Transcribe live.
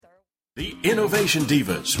The Innovation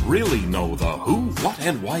Divas really know the who, what,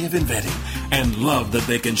 and why of inventing and love that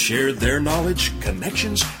they can share their knowledge,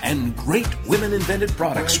 connections, and great women-invented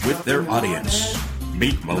products with their audience.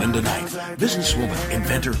 Meet Melinda Knight, businesswoman,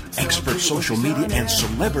 inventor, expert social media, and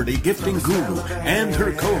celebrity gifting guru, and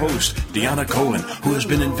her co-host, Deanna Cohen, who has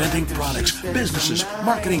been inventing products, businesses,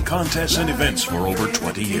 marketing contests, and events for over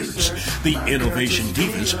 20 years. The Innovation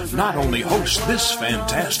Divas not only host this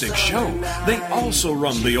fantastic show, they also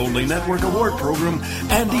run the only network award program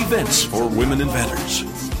and events for women inventors.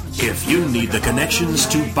 If you need the connections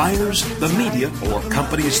to buyers, the media, or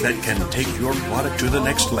companies that can take your product to the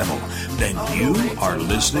next level, then you are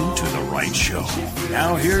listening to the right show.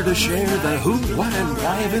 Now here to share the who, what, and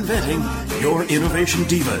why of inventing, your Innovation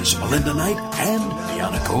Divas, Melinda Knight and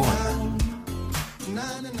Deanna Cohen.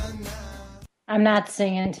 I'm not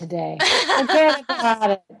singing today. Forget about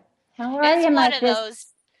it. How are It's you, my one of those.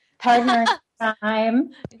 partner in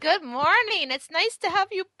time? Good morning. It's nice to have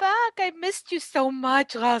you back. I missed you so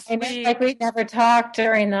much last I know, week. like we never talked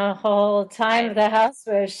during the whole time of the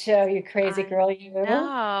Housewives show, you crazy girl, you.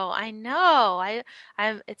 I know.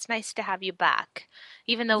 It's nice to have you back,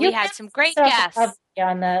 even though we You had some great so guests. lovely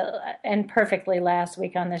and perfectly last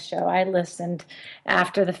week on the show. I listened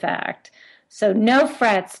after the fact. So no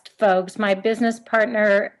frets, folks. My business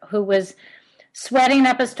partner who was sweating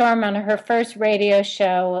up a storm on her first radio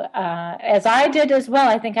show, as I did as well.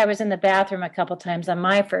 I think I was in the bathroom a couple times on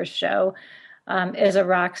my first show, is a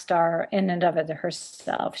rock star in and of it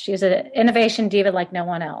herself. She's an innovation diva like no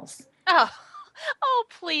one else. Oh,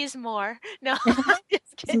 please more. No,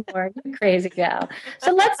 just kidding. More, you crazy gal.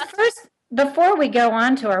 So let's first, before we go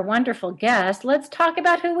on to our wonderful guest, let's talk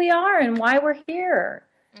about who we are and why we're here.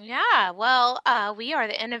 Yeah, well, we are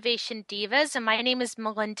the Innovation Divas, and my name is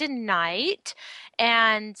Melinda Knight,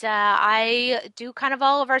 and I do kind of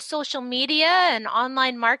all of our social media and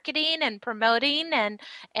online marketing and promoting,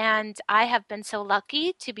 and I have been so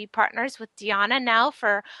lucky to be partners with Deanna now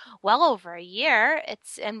for well over a year.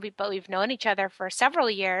 But we've known each other for several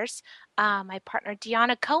years. My partner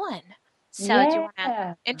Deanna Cohen. So, do you want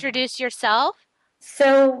to introduce yourself?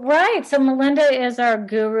 So Melinda is our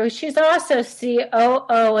guru. She's also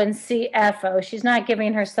COO and CFO. She's not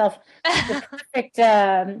giving herself the perfect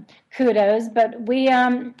kudos, but we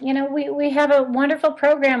have a wonderful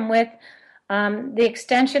program with the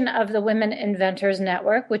extension of the Women Inventors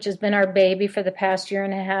Network, which has been our baby for the past year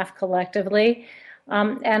and a half collectively.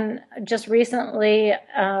 And just recently,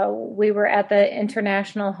 we were at the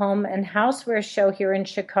International Home and Houseware Show here in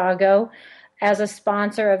Chicago as a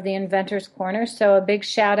sponsor of the Inventors Corner. So a big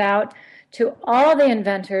shout out to all the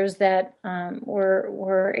inventors that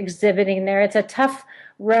were exhibiting there. It's a tough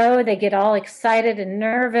row. They get all excited and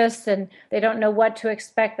nervous and they don't know what to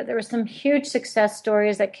expect, but there were some huge success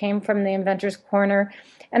stories that came from the Inventors Corner,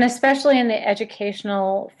 and especially in the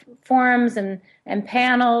educational forums and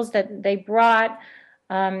panels that they brought.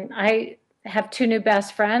 I have two new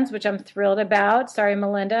best friends, which I'm thrilled about. Sorry,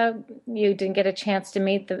 Melinda, you didn't get a chance to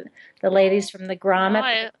meet the ladies from the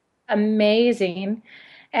Grommet. Amazing.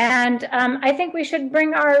 And I think we should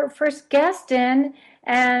bring our first guest in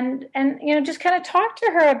and just kind of talk to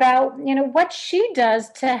her about what she does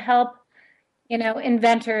to help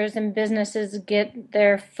inventors and businesses get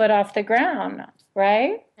their foot off the ground,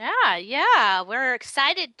 right? Yeah. We're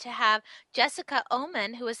excited to have Jessica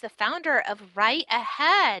Oman, who is the founder of Right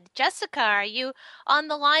Ahead. Jessica, are you on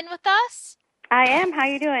the line with us? I am. How are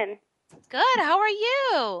you doing? Good. How are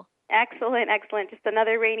you? Excellent. Just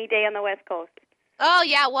another rainy day on the West Coast. Oh,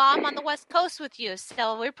 yeah. Well, I'm on the West Coast with you,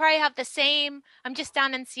 so we probably have the same. I'm just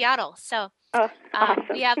down in Seattle, so awesome.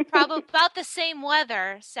 We have probably about the same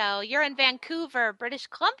weather. So you're in Vancouver, British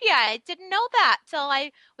Columbia. I didn't know that till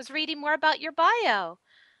I was reading more about your bio.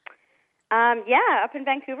 Up in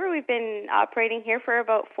Vancouver, we've been operating here for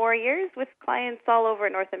about 4 years with clients all over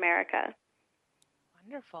North America.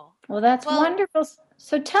 Wonderful. Well, that's wonderful.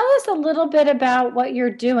 So tell us a little bit about what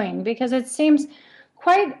you're doing, because it seems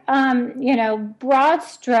quite, broad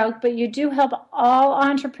stroke, but you do help all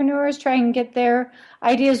entrepreneurs try and get their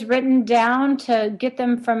ideas written down to get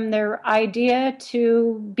them from their idea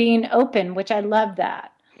to being open, which I love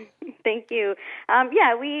that. Thank you.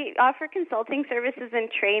 We offer consulting services and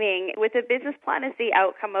training with a business plan as the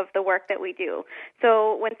outcome of the work that we do.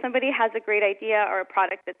 So when somebody has a great idea or a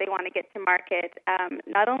product that they want to get to market,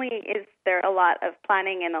 not only is there a lot of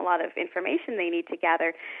planning and a lot of information they need to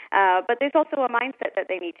gather, but there's also a mindset that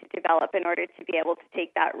they need to develop in order to be able to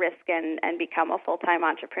take that risk and become a full-time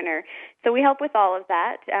entrepreneur. So we help with all of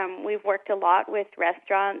that. We've worked a lot with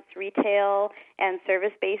restaurants, retail, and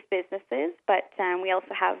service-based businesses, but we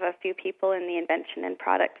also have a few few people in the invention and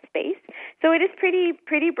product space. So it is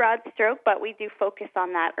pretty broad stroke, but we do focus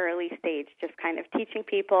on that early stage, just kind of teaching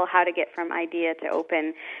people how to get from idea to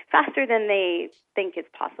open faster than they think is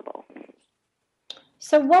possible.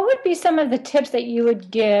 So what would be some of the tips that you would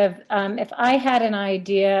give if I had an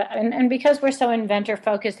idea, and because we're so inventor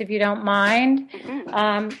focused, if you don't mind,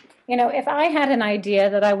 if I had an idea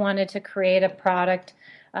that I wanted to create a product,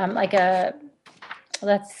 like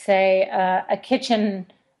let's say a kitchen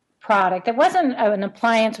product. It wasn't an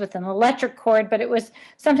appliance with an electric cord, but it was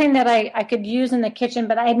something that I could use in the kitchen,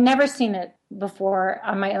 but I had never seen it before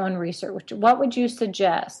on my own research. What would you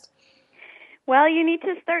suggest? Well, you need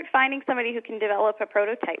to start finding somebody who can develop a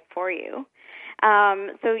prototype for you.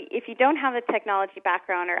 So if you don't have the technology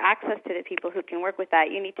background or access to the people who can work with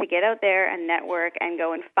that, you need to get out there and network and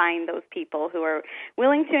go and find those people who are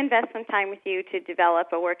willing to invest some time with you to develop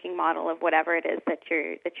a working model of whatever it is that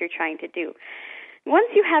you're trying to do. Once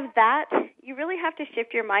you have that, you really have to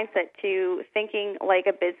shift your mindset to thinking like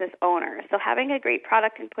a business owner. So having a great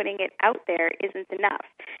product and putting it out there isn't enough.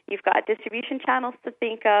 You've got distribution channels to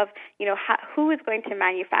think of, who is going to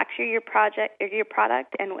manufacture your project or your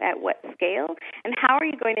product and at what scale, and how are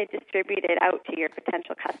you going to distribute it out to your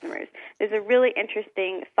potential customers. There's a really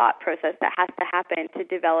interesting thought process that has to happen to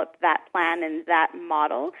develop that plan and that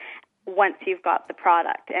model once you've got the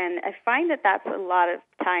product. And I find that that's a lot of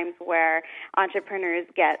times where entrepreneurs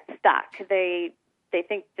get stuck. They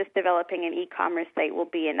think just developing an e-commerce site will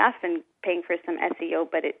be enough and paying for some SEO,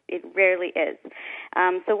 but it rarely is.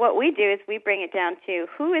 So what we do is we bring it down to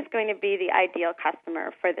who is going to be the ideal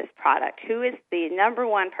customer for this product, who is the number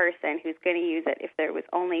one person who's going to use it if there was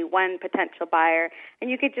only one potential buyer, and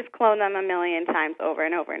you could just clone them a million times over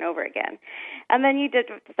and over and over again. And then you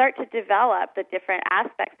start to develop the different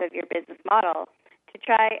aspects of your business model to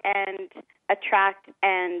try and attract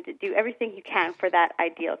and do everything you can for that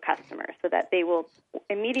ideal customer so that they will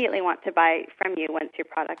immediately want to buy from you once your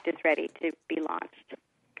product is ready to be launched.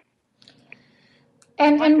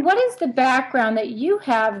 And what is the background that you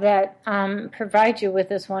have that provides you with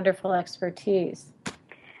this wonderful expertise?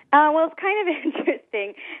 Well, it's kind of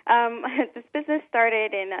interesting. This business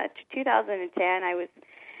started in 2010. I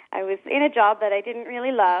was in a job that I didn't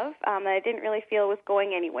really love, that I didn't really feel was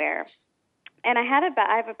going anywhere. And I have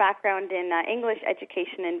a background in English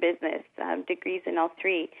education and business, degrees in all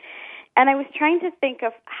three. And I was trying to think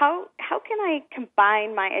of how can I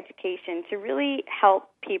combine my education to really help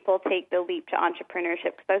people take the leap to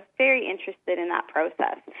entrepreneurship, because I was very interested in that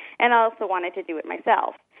process. And I also wanted to do it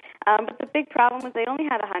myself. But the big problem was I only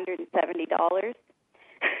had $170.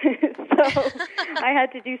 So I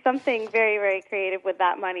had to do something very, very creative with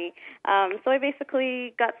that money. So I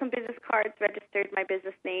basically got some business cards, registered my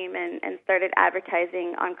business name, and started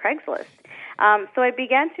advertising on Craigslist. So I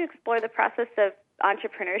began to explore the process of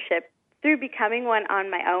entrepreneurship through becoming one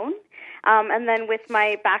on my own. And then with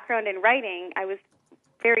my background in writing, I was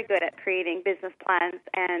very good at creating business plans,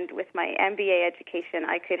 and with my MBA education,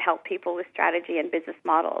 I could help people with strategy and business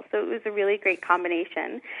models. So it was a really great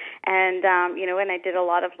combination. And, and I did a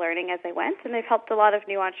lot of learning as I went, and I've helped a lot of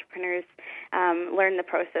new entrepreneurs learn the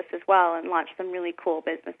process as well and launch some really cool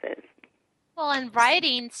businesses. Well, and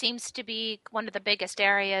writing seems to be one of the biggest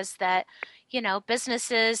areas that,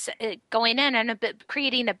 businesses going in and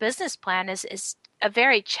creating a business plan is a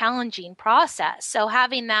very challenging process. So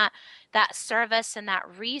having that service and that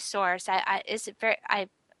resource I'm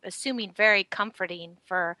assuming very comforting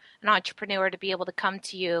for an entrepreneur to be able to come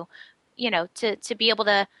to you, to be able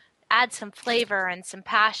to add some flavor and some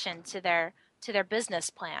passion to their business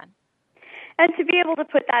plan. And to be able to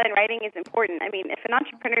put that in writing is important. I mean, if an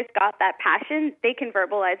entrepreneur's got that passion, they can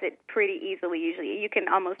verbalize it pretty easily usually. You can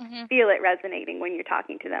almost feel it resonating when you're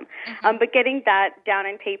talking to them. But getting that down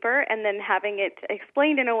in paper and then having it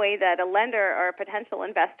explained in a way that a lender or a potential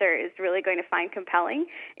investor is really going to find compelling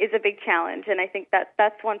is a big challenge. And I think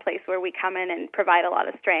that's one place where we come in and provide a lot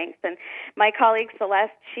of strength. And my colleague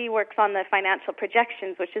Celeste, she works on the financial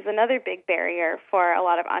projections, which is another big barrier for a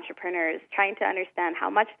lot of entrepreneurs, trying to understand how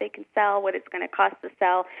much they can sell, what it's going to cost to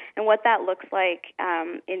sell, and what that looks like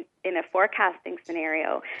in a forecasting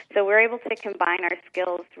scenario. So we're able to combine our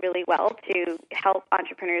skills really well to help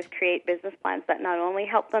entrepreneurs create business plans that not only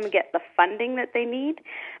help them get the funding that they need,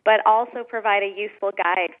 but also provide a useful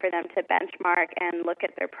guide for them to benchmark and look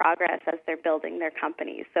at their progress as they're building their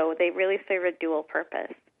companies. So they really serve a dual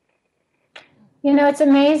purpose. It's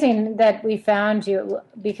amazing that we found you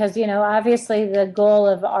because, obviously the goal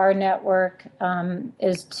of our network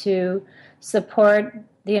is to support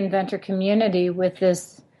the inventor community with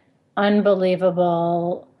this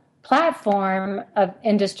unbelievable platform of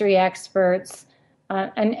industry experts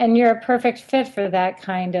and you're a perfect fit for that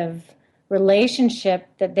kind of relationship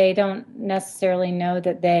that they don't necessarily know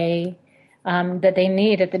that they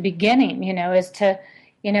need at the beginning. Is to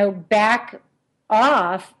back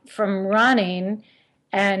off from running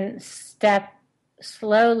and step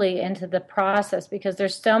slowly into the process, because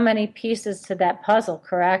there's so many pieces to that puzzle.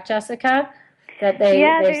 Correct, Jessica? That they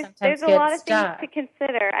sometimes there's a get lot of stuck. things to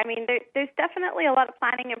consider. I mean, there's definitely a lot of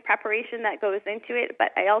planning and preparation that goes into it,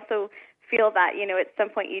 but I also feel that, at some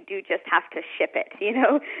point you do just have to ship it,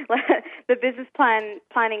 The business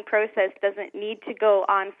planning process doesn't need to go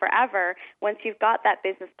on forever. Once you've got that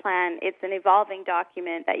business plan, it's an evolving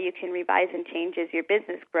document that you can revise and change as your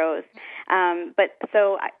business grows.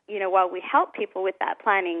 While we help people with that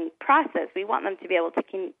planning process, we want them to be able to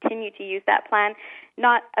continue to use that plan,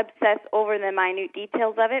 not obsess over the minute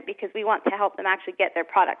details of it, because we want to help them actually get their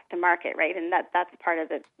products to market, right? And that's part of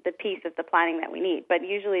the piece of the planning that we need. But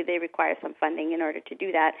usually they require some funding in order to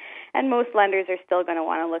do that. And most lenders are still going to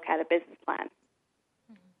want to look at a business plan.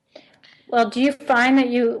 Well, do you find that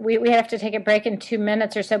we have to take a break in 2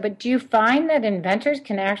 minutes or so, but do you find that inventors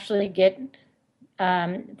can actually get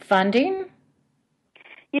funding?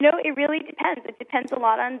 It really depends. It depends a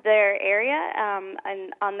lot on their area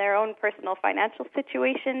and on their own personal financial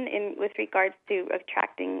situation with regards to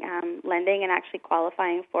attracting lending and actually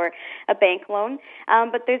qualifying for a bank loan.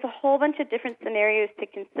 But there's a whole bunch of different scenarios to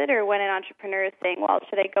consider when an entrepreneur is saying, well,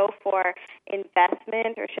 should I go for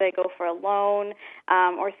investment or should I go for a loan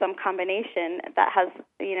or some combination that has,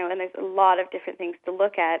 and there's a lot of different things to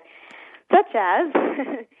look at, such as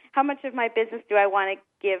how much of my business do I want to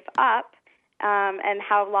give up? And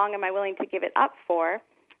how long am I willing to give it up for?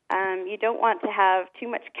 You don't want to have too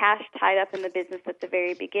much cash tied up in the business at the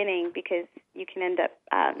very beginning, because you can end up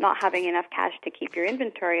not having enough cash to keep your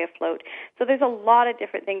inventory afloat. So there's a lot of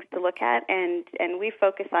different things to look at, and we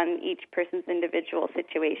focus on each person's individual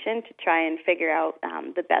situation to try and figure out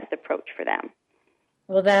the best approach for them.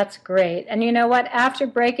 Well, that's great. And you know what? After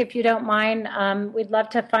break, if you don't mind, we'd love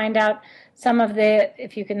to find out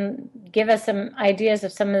if you can give us some ideas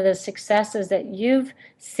of some of the successes that you've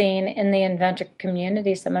seen in the Inventor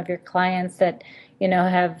community, some of your clients that,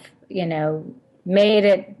 have, made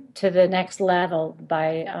it to the next level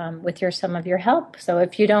by with some of your help. So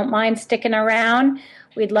if you don't mind sticking around,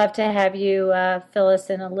 we'd love to have you fill us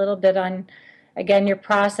in a little bit on, again, your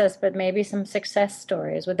process, but maybe some success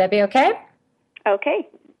stories. Would that be okay? Okay.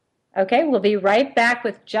 Okay, we'll be right back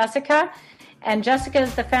with Jessica. And Jessica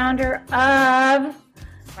is the founder of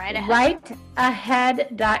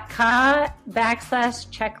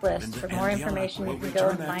rightahead.com/checklist. For more information, you can go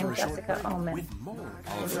and find Jessica Oman.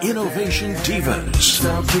 Innovation Divas.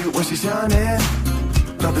 So cute when she's shining.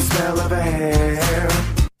 Love the smell of her hair.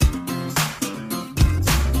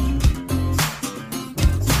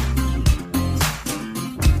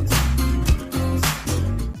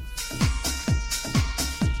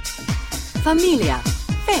 Familia,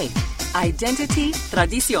 faith, identity,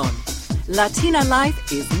 tradición. Latina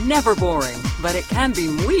life is never boring, but it can be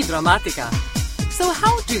muy dramática. So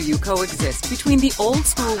how do you coexist between the old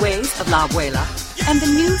school ways of la abuela and the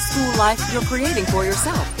new school life you're creating for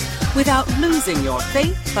yourself without losing your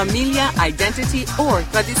faith, familia, identity, or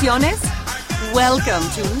tradiciones? Welcome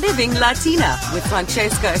to Living Latina with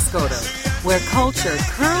Francesca Escoto, where culture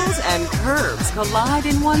curls and curves collide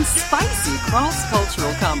in one spicy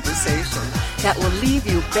cross-cultural conversation that will leave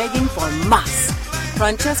you begging for más.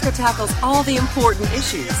 Francesca tackles all the important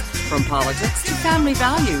issues, from politics to family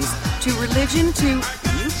values, to religion to,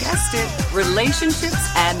 you guessed it, relationships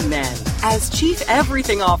and men. As Chief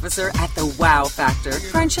Everything Officer at the Wow Factor,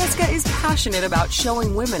 Francesca is passionate about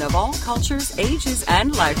showing women of all cultures, ages,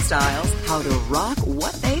 and lifestyles how to rock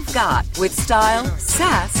what they've got with style,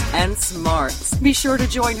 sass, and smarts. Be sure to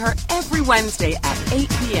join her every Wednesday at 8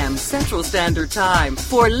 p.m. Central Standard Time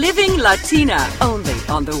for Living Latina, only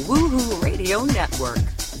on the Woohoo Radio Network.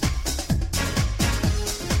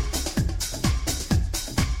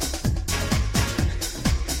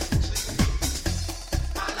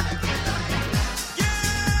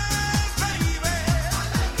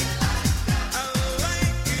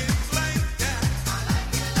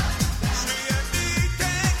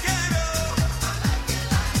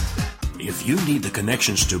 If you need the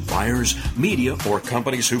connections to buyers, media, or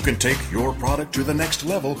companies who can take your product to the next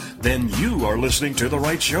level, then you are listening to the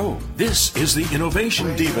right show. This is the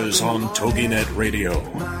Innovation Divas on TogiNet Radio.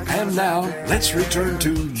 And now, let's return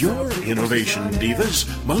to your Innovation Divas,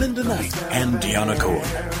 Melinda Knight and Deanna Cohen.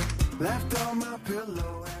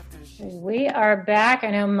 We are back. I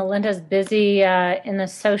know Melinda's busy in the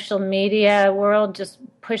social media world, just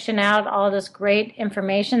pushing out all this great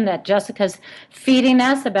information that Jessica's feeding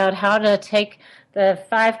us about how to take the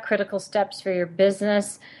 5 critical steps for your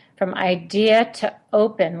business from idea to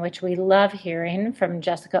open, which we love hearing from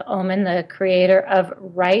Jessica Oman, the creator of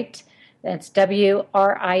Write. That's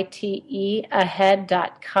WRITE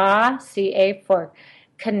ahead.ca, CA for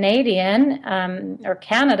Canadian or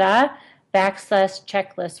Canada,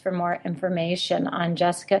 /checklist for more information on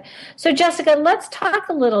Jessica. So Jessica, let's talk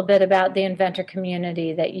a little bit about the inventor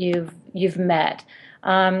community that you've met.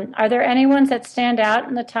 Are there any ones that stand out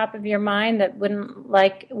in the top of your mind that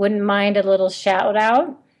wouldn't mind a little shout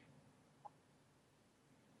out?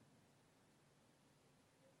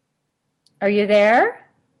 Are you there?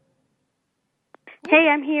 Hey,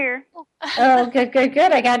 I'm here. Oh, good.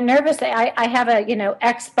 I got nervous. I have a,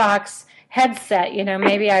 Xbox headset.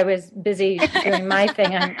 Maybe I was busy doing my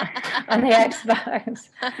thing on the Xbox.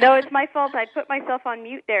 No, it's my fault. I put myself on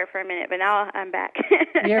mute there for a minute, but now I'm back.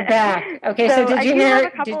 You're back. Okay, so did you I hear? I have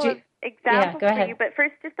a couple of examples go ahead. for you, but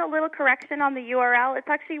first, just a little correction on the URL. It's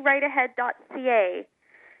actually writeahead.ca.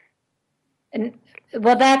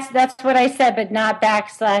 Well, that's what I said, but not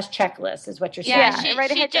 /checklist is what you're saying. Yeah,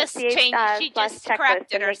 she just changed. She just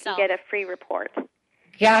corrected herself. You can get a free report.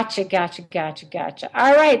 Gotcha.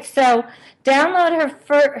 All right, so download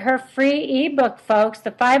her free ebook, folks.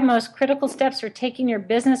 The 5 most critical steps for taking your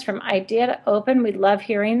business from idea to open. We love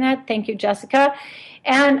hearing that. Thank you, Jessica.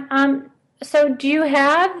 And so, do you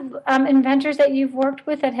have inventors that you've worked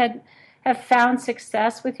with that have found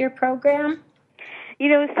success with your program?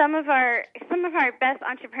 Some of our best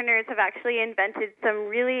entrepreneurs have actually invented some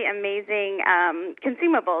really amazing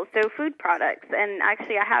consumables, so food products. And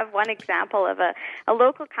actually, I have one example of a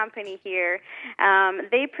local company here.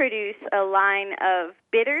 They produce a line of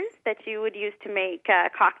bitters that you would use to make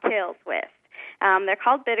cocktails with. They're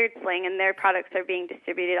called Bittered Sling, and their products are being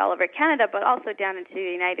distributed all over Canada, but also down into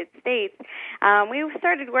the United States. We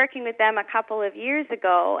started working with them a couple of years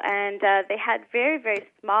ago, and they had very, very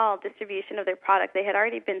small distribution of their product. They had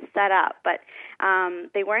already been set up, but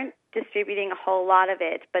they weren't distributing a whole lot of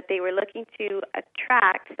it, but they were looking to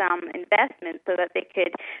attract some investment so that they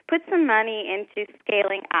could put some money into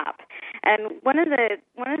scaling up. And one of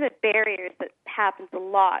the barriers that happens a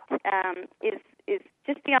lot is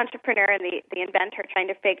just the entrepreneur and the inventor trying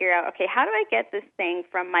to figure out, okay, how do I get this thing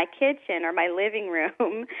from my kitchen or my living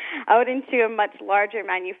room out into a much larger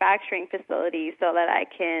manufacturing facility so that I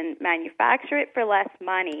can manufacture it for less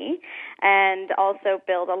money and also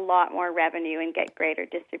build a lot more revenue and get greater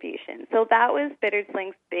distribution. So that was Bittered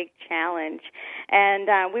Sling's big challenge.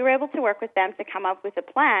 And we were able to work with them to come up with a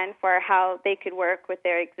plan for how they could work with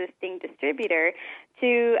their existing distributor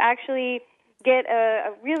to actually get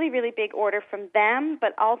a really, really big order from them,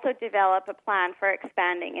 but also develop a plan for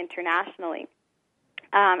expanding internationally.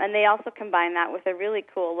 And they also combine that with a really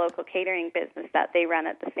cool local catering business that they run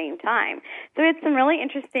at the same time. So it's some really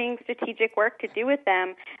interesting strategic work to do with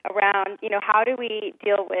them around, how do we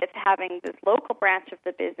deal with having this local branch of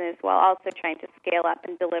the business while also trying to scale up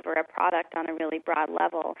and deliver a product on a really broad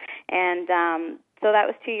level. And so that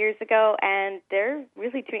was 2 years ago, and they're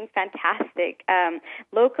really doing fantastic.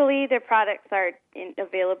 Locally, their products are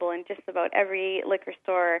available in just about every liquor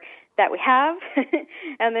store that we have,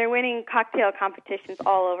 and they're winning cocktail competitions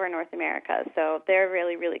all over North America. So they're a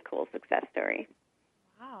really, really cool success story.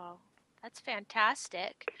 Wow, that's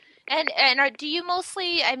fantastic. And do you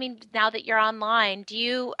mostly, now that you're online,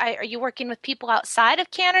 are you working with people outside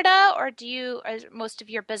of Canada, or is most of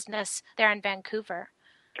your business there in Vancouver?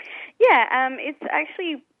 Yeah, it's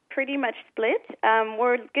actually pretty much split.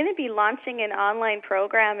 We're going to be launching an online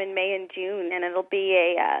program in May and June, and it'll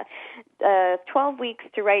be a 12 weeks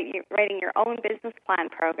to writing your own business plan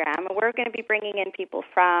program. And we're going to be bringing in people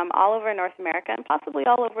from all over North America and possibly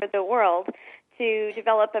all over the world to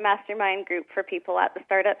develop a mastermind group for people at the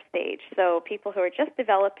startup stage. So people who are just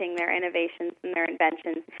developing their innovations and their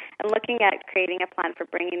inventions and looking at creating a plan for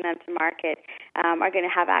bringing them to market are going to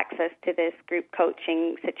have access to this group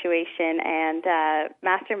coaching situation and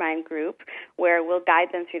mastermind group where we'll guide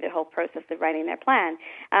them through the whole process of writing their plan.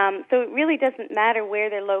 So it really doesn't matter where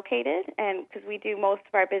they're located, and because we do most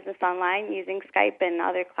of our business online using Skype and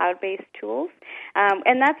other cloud-based tools.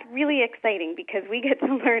 And that's really exciting because we get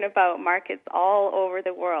to learn about markets all over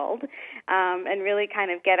the world and really kind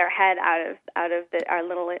of get our head out of our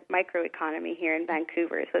little microeconomy here in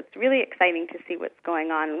Vancouver. So it's really exciting to see what's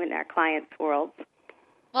going on in our clients' worlds.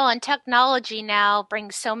 Well, and technology now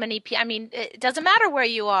brings so many people. It doesn't matter where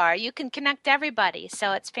you are. You can connect everybody,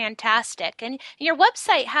 so it's fantastic. And your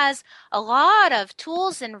website has a lot of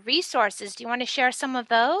tools and resources. Do you want to share some of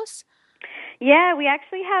those? Yeah, we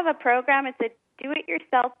actually have a program. It's a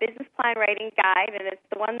do-it-yourself business plan writing guide, and it's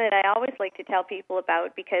the one that I always like to tell people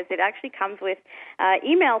about because it actually comes with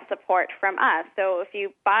email support from us. So if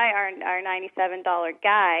you buy our $97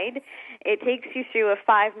 guide, it takes you through a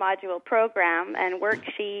 5-module program and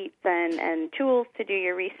worksheets and tools to do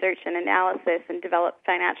your research and analysis and develop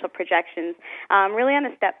financial projections, really on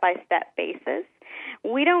a step-by-step basis.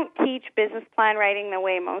 We don't teach business plan writing the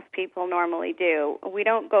way most people normally do. We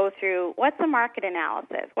don't go through what's a market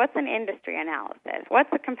analysis, what's an industry analysis, what's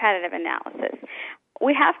a competitive analysis.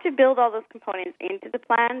 We have to build all those components into the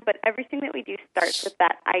plan, but everything that we do starts with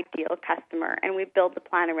that ideal customer, and we build the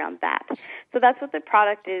plan around that. So that's what the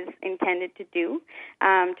product is intended to do,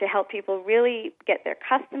 to help people really get their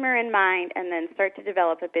customer in mind and then start to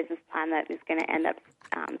develop a business plan that is going to end up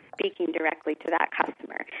speaking directly to that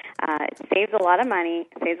customer. It saves a lot of money,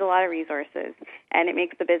 saves a lot of resources, and it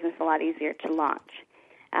makes the business a lot easier to launch.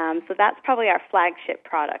 So that's probably our flagship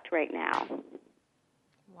product right now.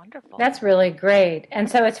 Wonderful. That's really great. And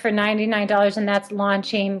so it's for $99, and that's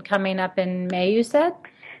launching coming up in May, you said?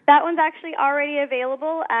 That one's actually already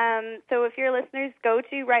available. So if your listeners go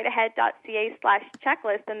to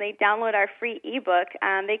writeahead.ca/checklist and they download our free ebook,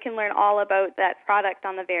 they can learn all about that product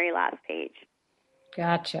on the very last page.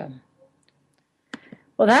 Gotcha.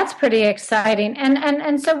 Well, that's pretty exciting.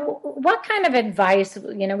 And so what kind of advice,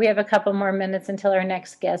 we have a couple more minutes until our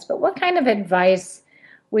next guest, but what kind of advice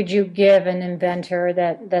would you give an inventor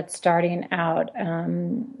that's starting out,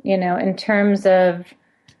 in terms of,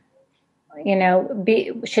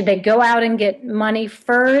 should they go out and get money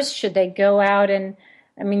first? Should they go out and,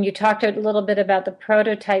 you talked a little bit about the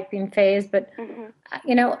prototyping phase, but,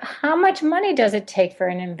 how much money does it take for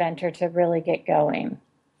an inventor to really get going?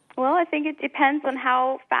 Well, I think it depends on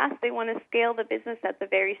how fast they want to scale the business at the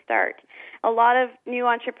very start. A lot of new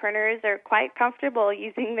entrepreneurs are quite comfortable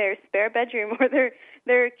using their spare bedroom or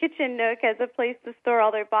their kitchen nook as a place to store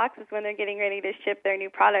all their boxes when they're getting ready to ship their new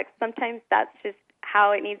products. Sometimes that's just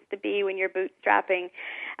how it needs to be when you're bootstrapping.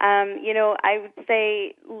 I would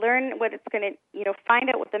say learn what it's going to, find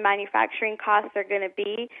out what the manufacturing costs are going to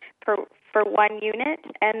be for one unit,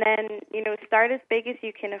 and then, start as big as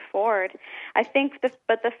you can afford. I think the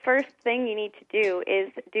first thing you need to do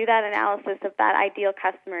is do that analysis of that ideal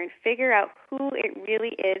customer and figure out who it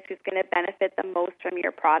really is who's going to benefit the most from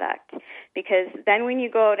your product. Because then when you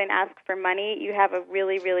go out and ask for money, you have a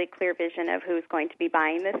really, really clear vision of who's going to be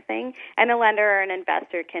buying this thing, and a lender or an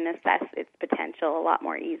investor can assess its potential a lot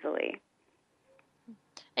more easily.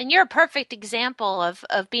 And you're a perfect example of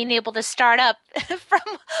being able to start up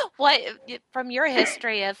from your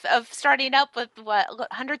history of starting up with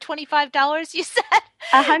 $125 you said?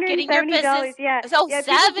 $170, yeah. Oh, yeah,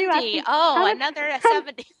 70. Oh, another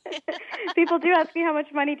 70. People do ask me how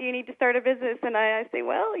much money do you need to start a business, and I say,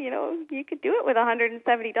 well, you could do it with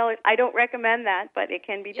 $170. I don't recommend that, but it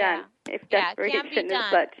can be done. If desperation is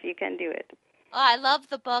such, you can do it. Oh, I love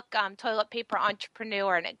the book, Toilet Paper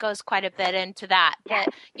Entrepreneur, and it goes quite a bit into that. But,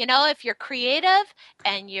 if you're creative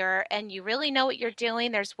and you really know what you're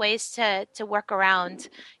doing, there's ways to work around,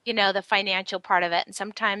 the financial part of it. And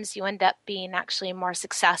sometimes you end up being actually more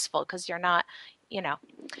successful because you're not,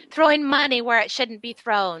 throwing money where it shouldn't be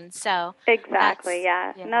thrown. So exactly,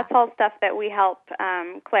 yeah. And that's all stuff that we help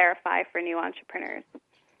clarify for new entrepreneurs.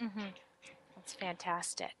 Mm-hmm. That's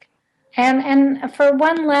fantastic. And for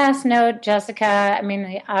one last note, Jessica,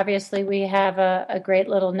 obviously we have a great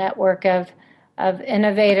little network of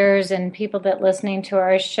innovators and people that listening to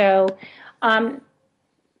our show. Are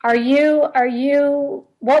you?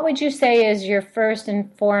 What would you say is your first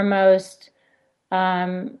and foremost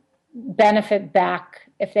benefit back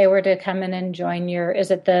if they were to come in and join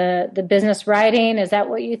is it the business writing? Is that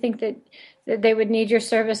what you think that they would need your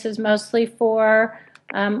services mostly for?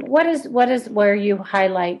 What is where you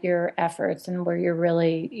highlight your efforts and where you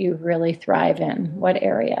really thrive in? What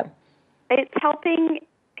area? It's helping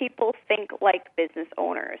people think like business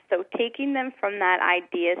owners. So taking them from that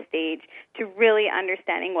idea stage to really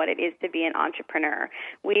understanding what it is to be an entrepreneur.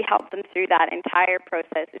 We help them through that entire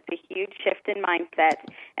process. It's a huge shift in mindset,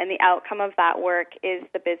 and the outcome of that work is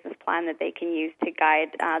the business plan that they can use to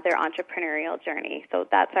guide their entrepreneurial journey. So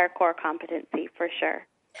that's our core competency for sure.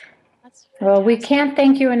 Well, we can't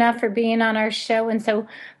thank you enough for being on our show. And so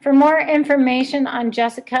for more information on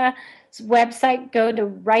Jessica's website, go to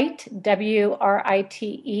write,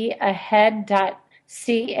 WRITE, ahead.ca.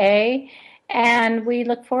 And we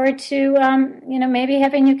look forward to, maybe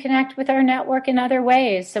having you connect with our network in other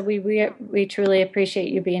ways. So we truly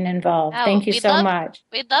appreciate you being involved. Thank you so much.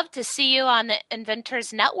 We'd love to see you on the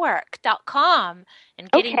inventorsnetwork.com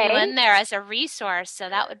and getting you in there as a resource. So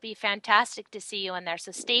that would be fantastic to see you in there.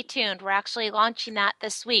 So stay tuned. We're actually launching that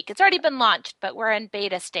this week. It's already been launched, but we're in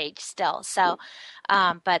beta stage still. So,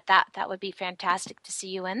 but that would be fantastic to see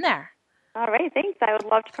you in there. All right, thanks. I would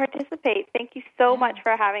love to participate. Thank you so much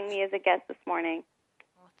for having me as a guest this morning.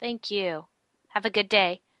 Well, thank you. Have a good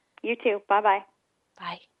day. You too. Bye-bye.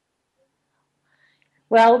 Bye.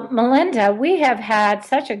 Well, Melinda, we have had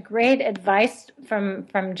such a great advice from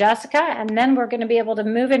Jessica, and then we're going to be able to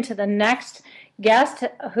move into the next guest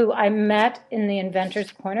who I met in the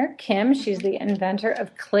Inventor's Corner, Kim. She's the inventor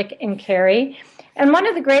of Click and Carry. And one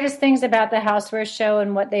of the greatest things about the Houseware Show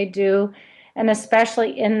and what they do, and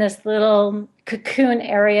especially in this little cocoon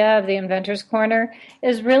area of the Inventor's Corner,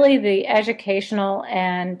 is really the educational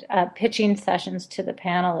and pitching sessions to the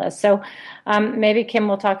panelists. So maybe Kim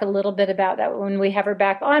will talk a little bit about that when we have her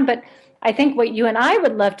back on. But I think what you and I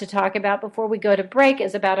would love to talk about before we go to break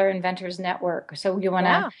is about our Inventors Network. So you want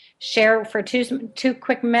to share for two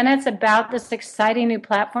quick minutes about this exciting new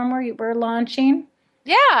platform we're launching?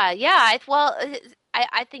 Yeah. Well,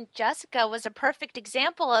 I think Jessica was a perfect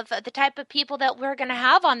example of the type of people that we're going to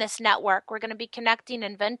have on this network. We're going to be connecting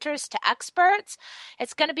inventors to experts.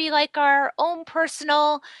 It's going to be like our own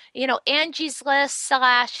personal, Angie's List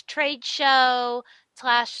 / trade show /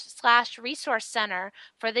 resource center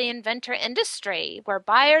for the inventor industry, where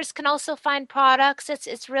buyers can also find products.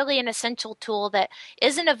 It's really an essential tool that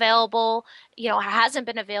isn't available, hasn't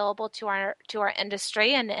been available to our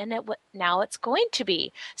industry, and now it's going to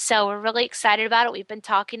be. So we're really excited about it. We've been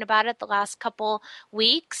talking about it the last couple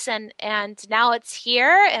weeks, and now it's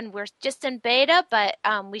here, and we're just in beta, but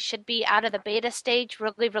we should be out of the beta stage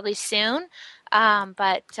really, really soon.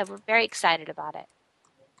 But we're very excited about it.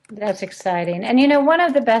 That's exciting. And one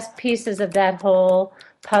of the best pieces of that whole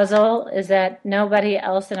puzzle is that nobody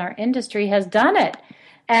else in our industry has done it.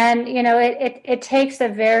 And, it takes a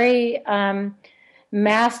very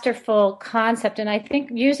masterful concept. And I think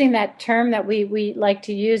using that term that we like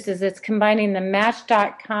to use is it's combining the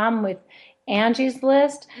Match.com with Angie's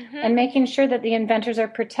List and making sure that the inventors are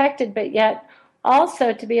protected, but yet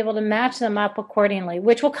also to be able to match them up accordingly,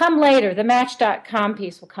 which will come later. The Match.com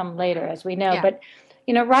piece will come later, as we know. Yeah. But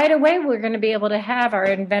right away, we're going to be able to have our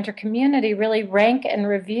inventor community really rank and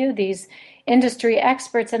review these industry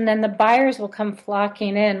experts, and then the buyers will come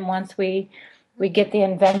flocking in once we get the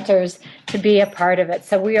inventors to be a part of it.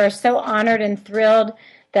 So we are so honored and thrilled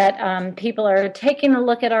that people are taking a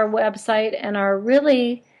look at our website and are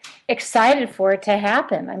really excited for it to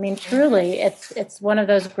happen. I mean, truly, it's one of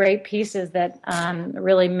those great pieces that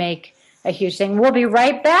really make a huge thing. We'll be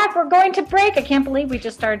right back. We're going to break. I can't believe we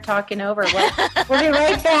just started talking over. We'll be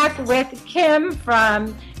right back with Kim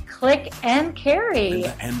from Click and Carry.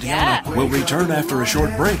 And Deanna will return after a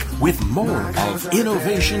short break with more of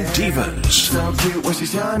Innovation Divas. So cute when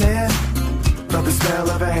she's yawning, love the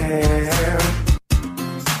smell of her hair.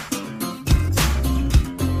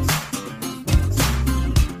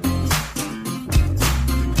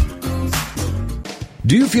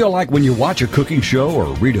 Do you feel like when you watch a cooking show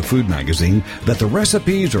or read a food magazine that the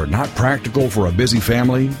recipes are not practical for a busy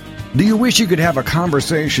family? Do you wish you could have a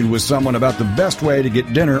conversation with someone about the best way to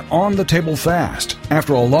get dinner on the table fast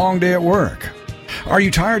after a long day at work? Are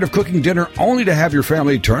you tired of cooking dinner only to have your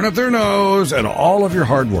family turn up their nose at all of your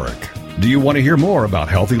hard work? Do you want to hear more about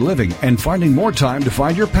healthy living and finding more time to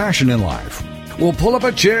find your passion in life? Well, pull up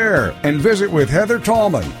a chair and visit with Heather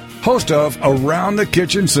Tallman, host of Around the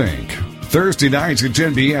Kitchen Sink, Thursday nights at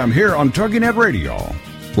 10 p.m. here on TogiNet Radio.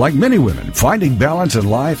 Like many women, finding balance in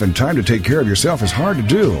life and time to take care of yourself is hard to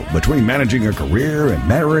do. Between managing a career and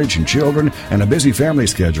marriage and children and a busy family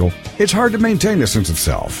schedule, it's hard to maintain a sense of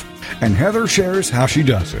self. And Heather shares how she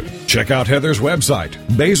does it. Check out Heather's website,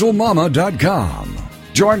 basilmama.com.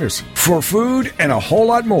 Join us for food and a whole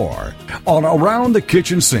lot more on Around the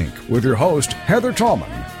Kitchen Sink with your host, Heather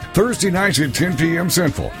Tallman, Thursday nights at 10 p.m.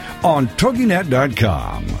 Central on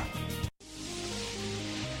TogiNet.com.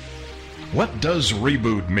 What does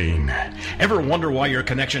reboot mean? Ever wonder why your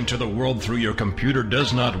connection to the world through your computer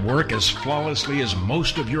does not work as flawlessly as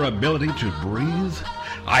most of your ability to breathe?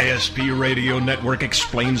 ISP Radio Network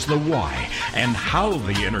explains the why and how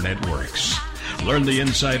the internet works. Learn the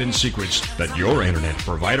insight and secrets that your internet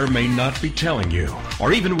provider may not be telling you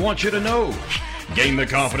or even want you to know. Gain the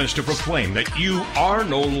confidence to proclaim that you are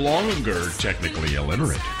no longer technically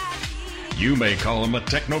illiterate. You may call him a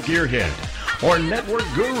techno gearhead or network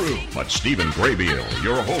guru. But Stephen Graybeal,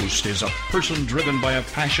 your host, is a person driven by a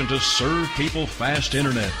passion to serve people fast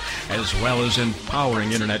internet, as well as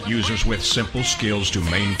empowering internet users with simple skills to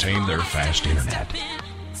maintain their fast internet.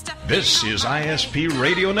 This is ISP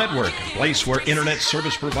Radio Network, a place where internet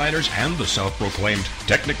service providers and the self-proclaimed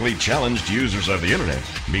technically challenged users of the internet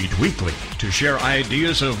meet weekly to share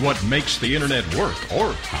ideas of what makes the internet work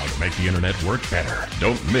or how to make the internet work better.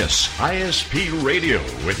 Don't miss ISP Radio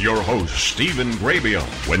with your host, Stephen Graybeal,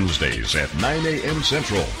 Wednesdays at 9 a.m.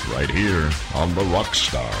 Central, right here on the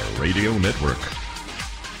Rockstar Radio Network.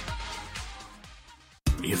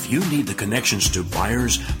 If you need the connections to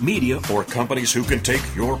buyers, media, or companies who can take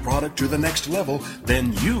your product to the next level,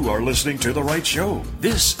 then you are listening to the right show.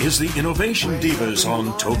 This is the Innovation Divas on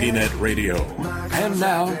TogiNet Radio. And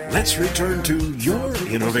now, let's return to your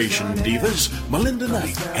Innovation Divas, Melinda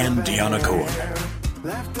Knight and Deanna Cohen.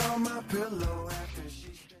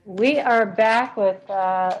 We are back with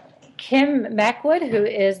Kim Meckwood, who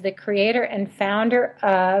is the creator and founder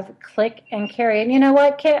of Click and Carry. And you know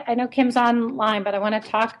what, Kim? I know Kim's online, but I want to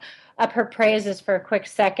talk up her praises for a quick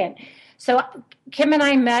second. So Kim and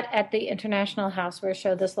I met at the International Houseware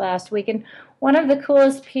Show this last week, and one of the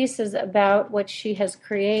coolest pieces about what she has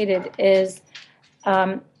created is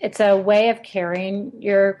it's a way of carrying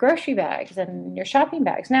your grocery bags and your shopping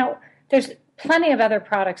bags. Now, there's plenty of other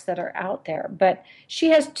products that are out there, but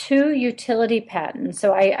she has 2 utility patents.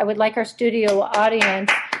 So I would like our studio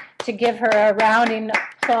audience to give her a rounding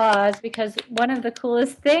applause, because one of the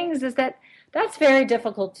coolest things is that that's very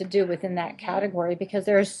difficult to do within that category, because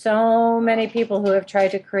there are so many people who have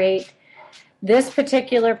tried to create this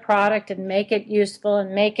particular product and make it useful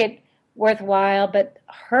and make it worthwhile. But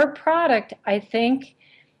her product, I think,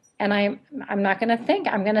 and I'm not going to think,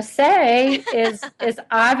 I'm going to say is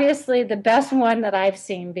obviously the best one that I've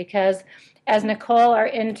seen, because as Nicole, our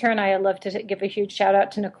intern, I love to give a huge shout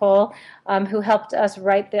out to Nicole, who helped us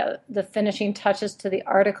write the finishing touches to the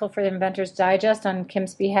article for the Inventor's Digest on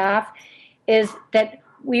Kim's behalf, is that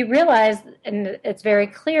we realized, and it's very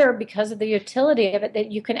clear because of the utility of it,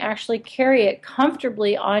 that you can actually carry it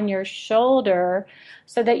comfortably on your shoulder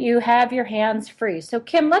so that you have your hands free. So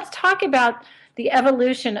Kim, let's talk about the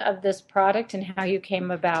evolution of this product and how you came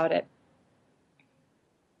about it.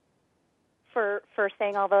 For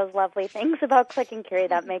saying all those lovely things about Click and Carry,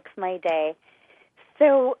 that makes my day.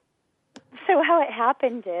 So how it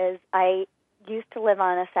happened is I used to live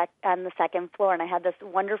on the second floor, and I had this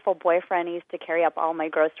wonderful boyfriend who used to carry up all my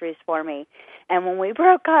groceries for me. And when we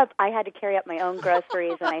broke up, I had to carry up my own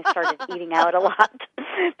groceries, and I started eating out a lot.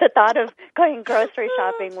 The thought of going grocery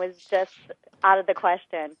shopping was just out of the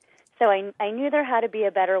question. So I knew there had to be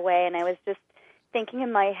a better way, and I was just thinking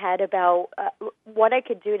in my head about what I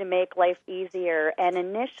could do to make life easier. And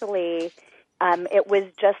initially, it was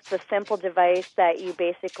just the simple device that you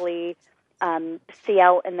basically see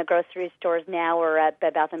out in the grocery stores now or at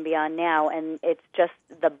Bed Bath & Beyond now, and it's just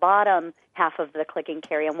the bottom half of the Click and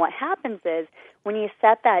Carry. And what happens is when you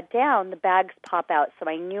set that down, the bags pop out. So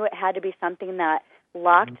I knew it had to be something that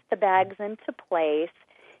locked the bags into place.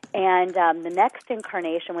 And the next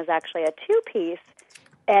incarnation was actually a 2-piece,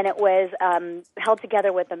 and it was held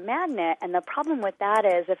together with a magnet. And the problem with that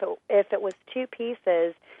is if it was 2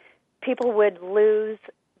 pieces, people would lose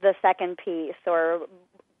the second piece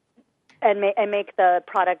and make the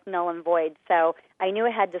product null and void. So I knew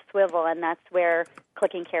it had to swivel, and that's where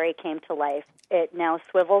Click and Carry came to life. It now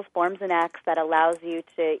swivels, forms an X that allows you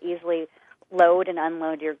to easily load and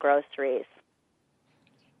unload your groceries.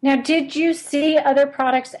 Now, did you see other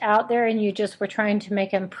products out there and you just were trying to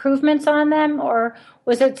make improvements on them, or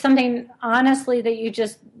was it something, honestly, that you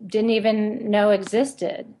just didn't even know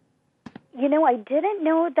existed? You know, I didn't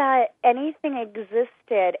know that anything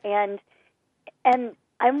existed, and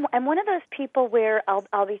I'm one of those people where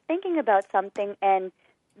I'll be thinking about something, and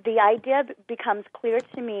the idea becomes clear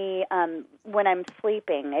to me when I'm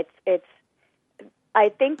sleeping. I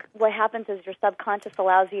think what happens is your subconscious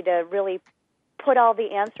allows you to really put all the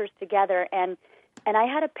answers together, and I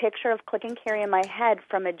had a picture of Click and Carry in my head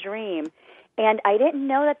from a dream, and I didn't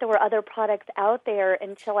know that there were other products out there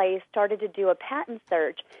until I started to do a patent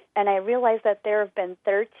search, and I realized that there have been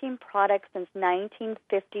 13 products since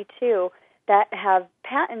 1952 that have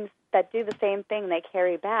patents that do the same thing. They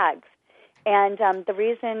carry bags. And the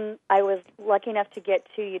reason I was lucky enough to get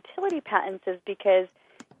 2 utility patents is because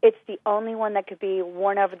it's the only one that could be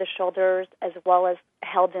worn over the shoulders as well as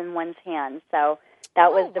held in one's hand. So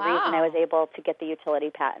that was the reason I was able to get the utility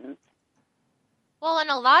patents. Well, and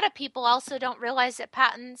a lot of people also don't realize that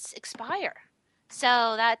patents expire.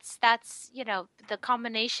 So that's the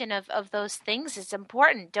combination of those things is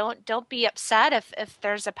important. Don't be upset if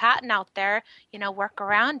there's a patent out there. Work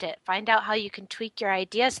around it. Find out how you can tweak your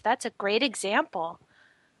ideas. That's a great example.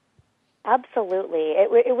 Absolutely.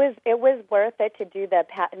 It was worth it to do the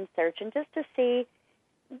patent search and just to see,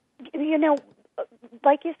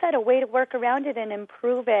 like you said, a way to work around it and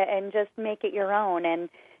improve it and just make it your own. And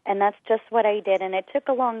that's just what I did. And it took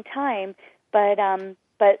a long time, but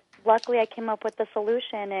luckily I came up with the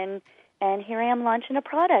solution, and here I am launching a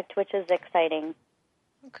product, which is exciting.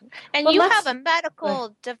 Okay. And you have a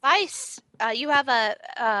medical device. You have a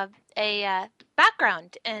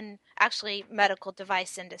background in actually medical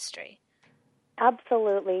device industry.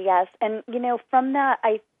 Absolutely, yes. And from that,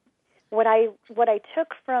 what I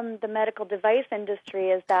took from the medical device industry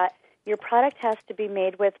is that your product has to be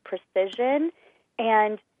made with precision,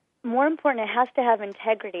 and more important, it has to have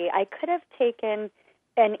integrity. I could have taken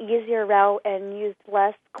an easier route and used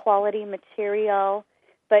less quality material,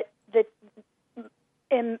 but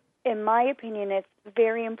in my opinion, it's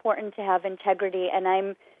very important to have integrity, and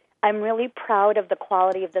I'm really proud of the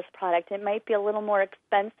quality of this product. It might be a little more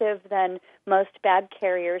expensive than most bag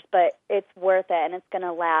carriers, but it's worth it, and it's going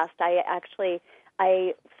to last. I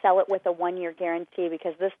sell it with a 1-year guarantee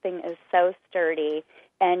because this thing is so sturdy,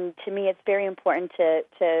 and to me, it's very important to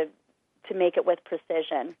make it with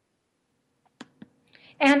precision.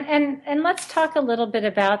 And let's talk a little bit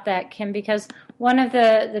about that, Kim, because one of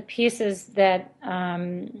the pieces that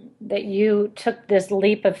that you took this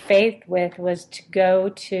leap of faith with was to go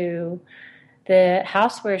to the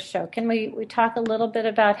Houseware Show. Can we talk a little bit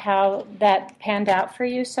about how that panned out for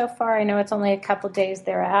you so far? I know it's only a couple days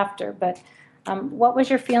thereafter, but what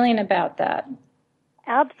was your feeling about that?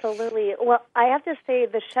 Absolutely. Well, I have to say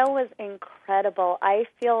the show was incredible. I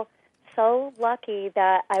feel so lucky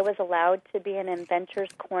that I was allowed to be in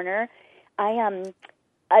Inventor's Corner. I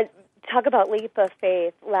talk about leap of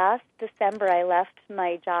faith. Last December, I left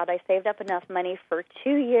my job. I saved up enough money for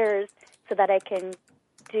 2 years so that I can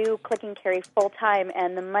do Click and Carry full time,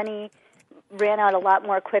 and the money ran out a lot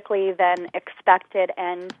more quickly than expected.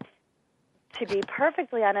 And to be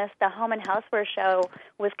perfectly honest, the Home and Houseware Show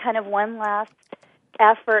was kind of one last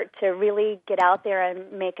effort to really get out there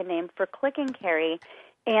and make a name for Click and Carry.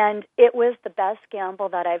 And it was the best gamble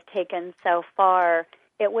that I've taken so far.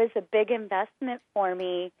 It was a big investment for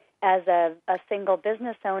me as a single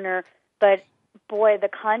business owner, but boy, the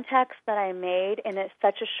contacts that I made in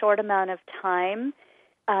such a short amount of time,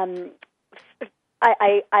 I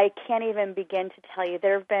can't even begin to tell you.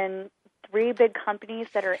 There have been 3 big companies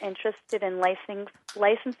that are interested in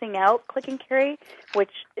licensing out Click and Carry,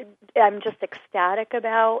 which I'm just ecstatic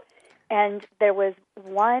about. And there was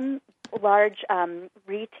one large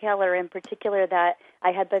retailer in particular that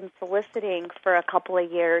I had been soliciting for a couple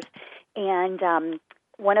of years, and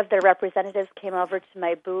one of their representatives came over to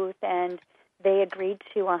my booth, and they agreed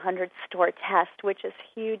to a 100-store test, which is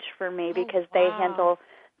huge for me because they handle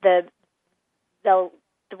the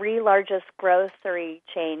 3 largest grocery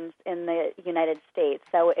chains in the United States.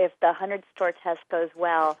 So if the 100-store test goes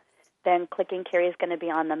well, then Click and Carry is going to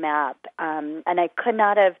be on the map. And I could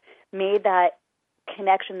not have made that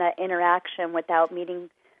connection, that interaction, without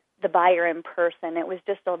meeting the buyer in person. It was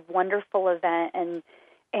just a wonderful event,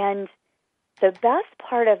 and the best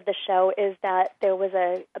part of the show is that there was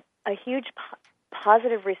a huge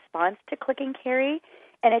positive response to Click and Carry,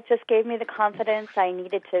 and it just gave me the confidence I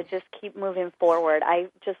needed to just keep moving forward. I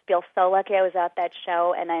just feel so lucky I was at that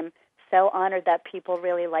show, and I'm so honored that people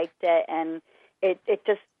really liked it, and it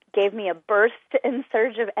just gave me a burst and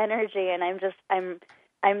surge of energy, and I'm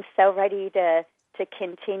so ready to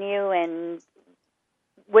continue, and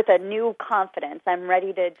with a new confidence. I'm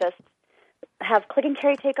ready to just have Click and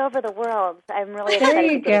Carry take over the world. I'm really excited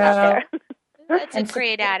to get it out there. That's a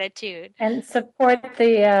great attitude. And support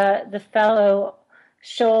the fellow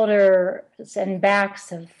shoulders and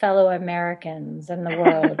backs of fellow Americans in the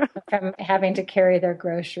world from having to carry their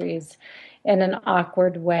groceries in an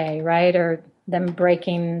awkward way, right? Or them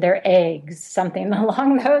breaking their eggs, something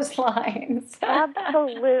along those lines.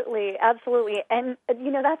 Absolutely. And,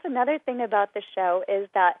 that's another thing about the show is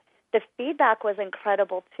that the feedback was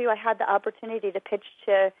incredible, too. I had the opportunity to pitch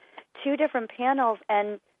to 2 different panels,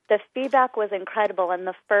 and the feedback was incredible. And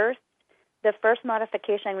the first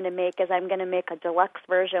modification I'm going to make is I'm going to make a deluxe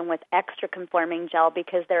version with extra conforming gel,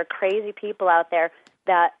 because there are crazy people out there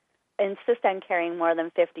that insist on carrying more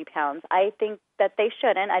than 50 pounds. I think that they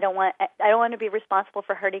shouldn't. I don't want to be responsible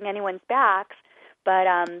for hurting anyone's backs, but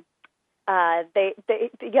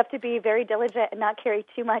you have to be very diligent and not carry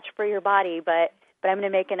too much for your body. But I'm going to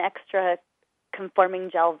make an extra conforming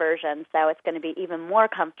gel version, so it's going to be even more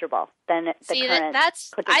comfortable than the current.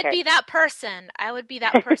 I'd be that person. I would be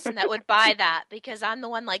that person that would buy that, because I'm the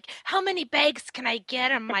one like, how many bags can I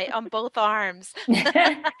get on both arms?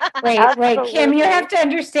 Wait, Kim, you have to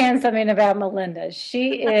understand something about Melinda.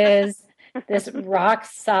 She is this rock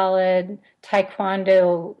solid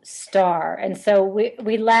taekwondo star. And so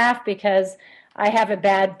we laugh because I have a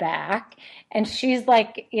bad back, and she's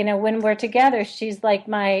like, when we're together, she's like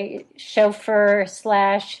my chauffeur /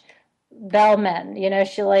 bellman.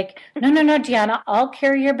 She's like, no, Gianna, I'll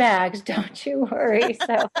carry your bags. Don't you worry.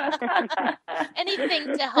 So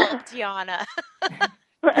anything to help Gianna.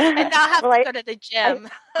 And not have to go to the gym.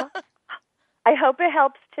 I hope it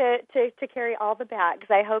helps to carry all the bags.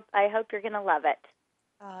 I hope you're going to love it.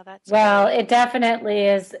 Oh, that's well. great. It definitely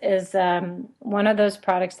is one of those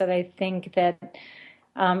products that I think that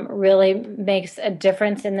really makes a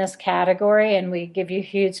difference in this category, and we give you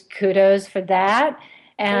huge kudos for that.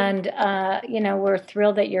 And we're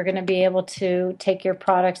thrilled that you're going to be able to take your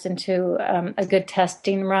products into a good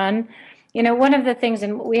testing run. One of the things,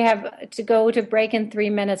 and we have to go to break in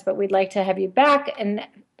 3 minutes, but we'd like to have you back and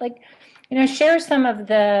share some of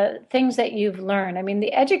the things that you've learned. I mean,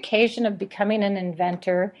 the education of becoming an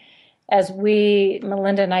inventor, as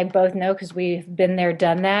Melinda and I both know, because we've been there,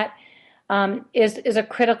 done that, is a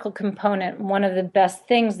critical component. One of the best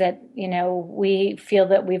things that, we feel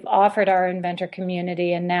that we've offered our inventor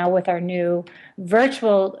community, and now with our new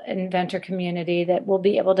virtual inventor community, that we'll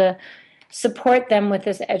be able to support them with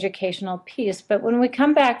this educational piece. But when we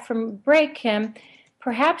come back from break, Kim,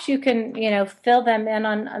 perhaps you can, fill them in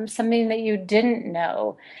on something that you didn't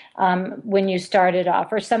know when you started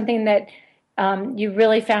off, or something that you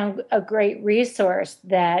really found a great resource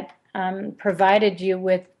that provided you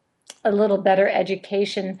with a little better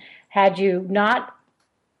education had you not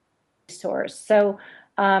resource. So,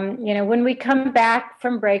 when we come back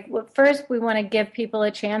from break, first we want to give people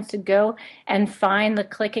a chance to go and find the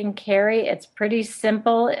Click and Carry. It's pretty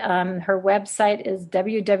simple. Her website is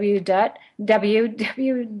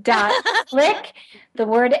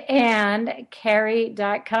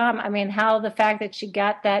www.click.carry.com. I mean, how the fact that she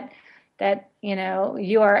got that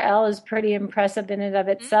URL is pretty impressive in and of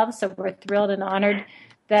itself. So we're thrilled and honored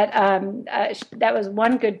that that was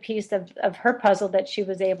one good piece of her puzzle that she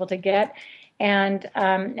was able to get. And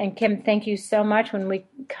Kim, thank you so much. When we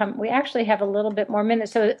come, we actually have a little bit more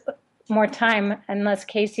minutes, so more time, unless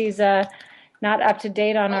Casey's not up to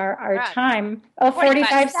date on our time.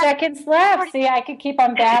 45 seconds left. See, I could keep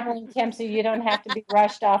on babbling, Kim, so you don't have to be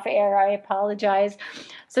rushed off air. I apologize.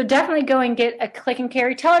 So definitely go and get a Click and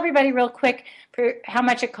Carry. Tell everybody real quick for how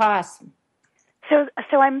much it costs.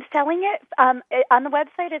 So I'm selling it on the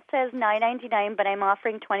website. It says $9.99, but I'm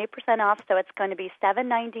offering 20% off, so it's going to be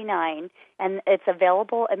 $7.99, and it's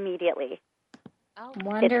available immediately. Oh,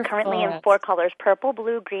 wonderful! It's currently in 4 colors: purple,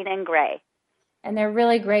 blue, green, and gray. And they're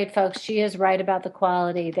really great, folks. She is right about the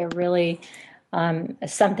quality. They're really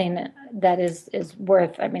something that is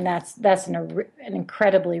worth. I mean, that's an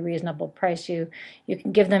incredibly reasonable price. You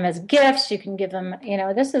can give them as gifts. You can give them.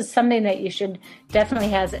 This is something that you should definitely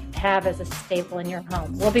have as a staple in your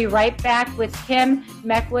home. We'll be right back with Kim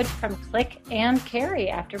Meckwood from Click and Carry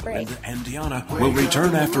after break. And Deanna will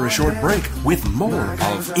return after a short break with more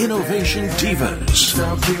of Innovation Divas.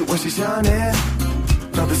 So cute when she's shining,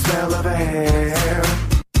 love the smell of her hair.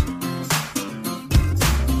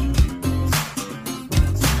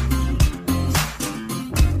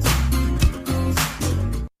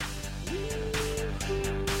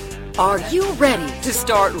 Are you ready to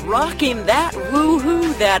start rocking that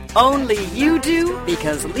woohoo that only you do?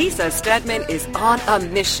 Because Lisa Stedman is on a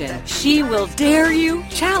mission. She will dare you,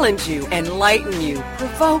 challenge you, enlighten you,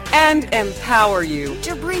 provoke, and empower you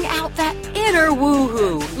to bring out that inner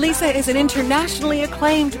woohoo. Lisa is an internationally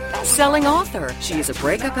acclaimed best-selling author. She is a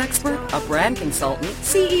breakup expert, a brand consultant,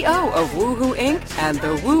 CEO of Woohoo Inc. and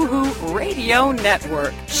the Woohoo Radio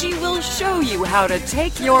Network. She will show you how to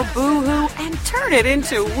take your boohoo and turn it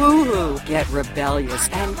into woohoo. Get rebellious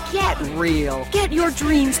and get real. Get your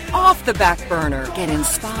dreams off the back burner. Get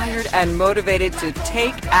inspired and motivated to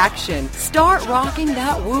take action. Start rocking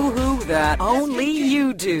that woohoo that only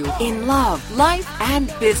you do in love, life,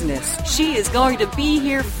 and business. She is going to be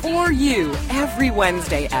here for you every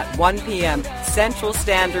Wednesday at 1 p.m. Central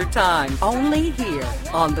Standard Time. Only here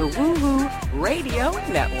on the Woohoo Radio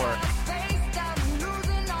Network.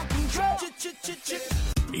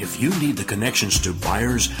 If you need the connections to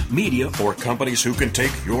buyers, media, or companies who can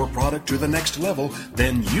take your product to the next level,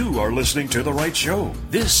 then you are listening to the right show.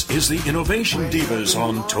 This is the Innovation Divas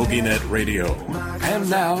on TogiNet Radio. And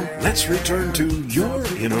now, let's return to your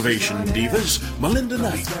Innovation Divas, Melinda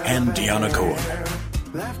Knight and Deanna Cohen.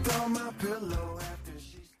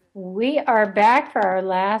 We are back for our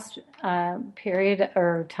last period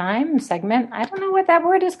or time segment. I don't know what that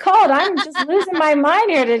word is called. I'm just losing my mind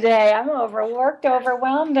here today. I'm overworked,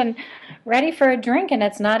 overwhelmed, and ready for a drink, and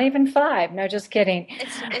it's not even 5. No, just kidding.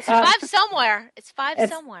 It's 5 somewhere. It's 5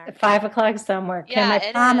 somewhere. 5 o'clock somewhere. Kim, Yeah,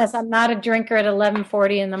 I promise is. I'm not a drinker at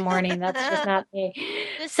 11:40 in the morning. That's just not me.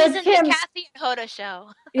 This so isn't Kim, the Kathy and Hoda show.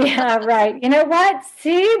 Yeah, right. You know what?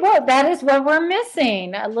 See, well, that is what we're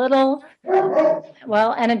missing. A little,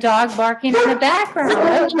 well, and a dog barking in the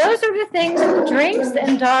background. Those are the things, drinks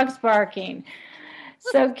and dogs barking.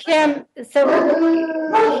 So Kim, Kim,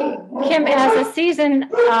 as a seasoned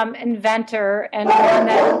inventor and one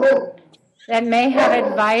that may have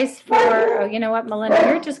advice for, you know what, Melinda,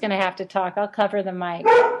 you're just going to have to talk. I'll cover the mic.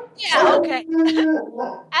 Yeah, okay.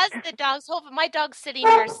 As the dog's, my dog's sitting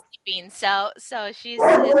here sleeping, so but she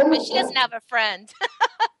doesn't have a friend.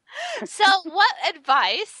 So what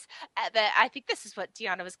advice, I think this is what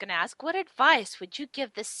Deanna was going to ask, what advice would you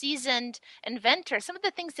give the seasoned inventor? Some of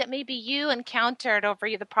the things that maybe you encountered over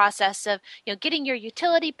the process of, getting your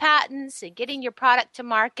utility patents and getting your product to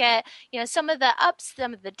market, some of the ups,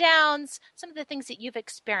 some of the downs, some of the things that you've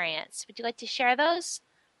experienced. Would you like to share those?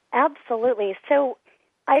 Absolutely. So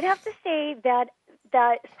I'd have to say that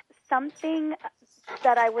something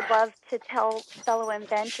that I would love to tell fellow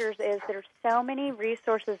inventors is there's so many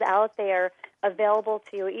resources out there available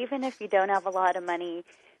to you, even if you don't have a lot of money.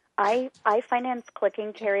 I financed Click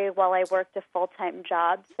and Carry while I worked a full-time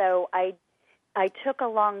job, so I took a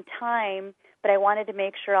long time, but I wanted to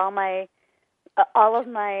make sure all of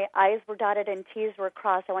my I's were dotted and T's were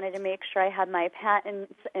crossed. I wanted to make sure I had my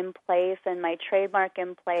patents in place and my trademark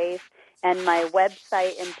in place and my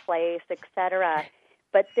website in place, etc.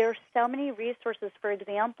 But there's so many resources. For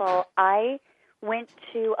example, I went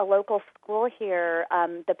to a local school here,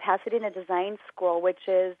 the Pasadena Design School, which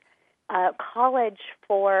is a college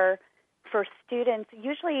for students,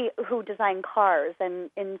 usually who design cars,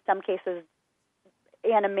 and in some cases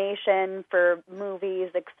animation for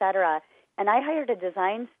movies, etc. And I hired a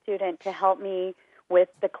design student to help me with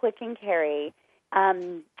the Click and Carry.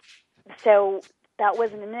 So that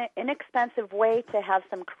was an inexpensive way to have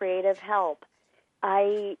some creative help.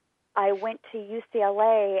 I went to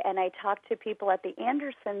UCLA and I talked to people at the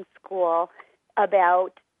Anderson School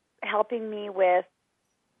about helping me with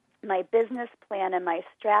my business plan and my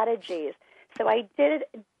strategies. So I did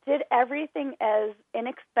everything as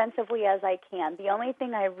inexpensively as I can. The only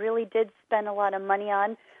thing I really did spend a lot of money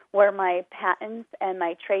on were my patents and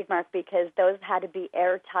my trademark because those had to be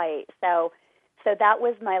airtight. So that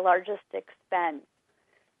was my largest expense.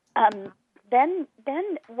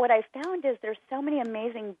 Then what I found is there's so many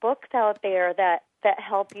amazing books out there that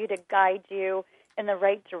help you to guide you in the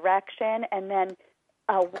right direction, and then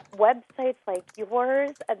websites like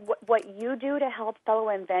yours, what you do to help fellow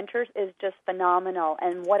inventors is just phenomenal,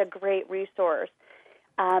 and what a great resource.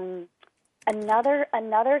 Another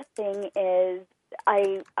thing is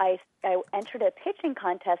I entered a pitching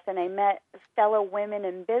contest and I met fellow women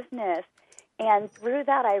in business, and through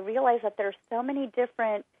that I realized that there's so many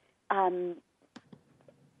different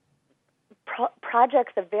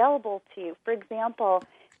projects available to you. For example,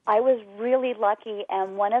 I was really lucky,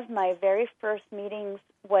 and one of my very first meetings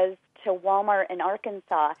was to Walmart in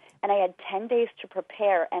Arkansas, and I had 10 days to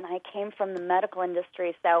prepare, and I came from the medical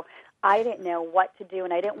industry, so I didn't know what to do,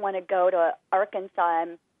 and I didn't want to go to Arkansas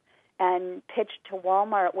and pitch to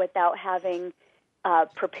Walmart without having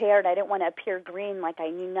prepared. I didn't want to appear green like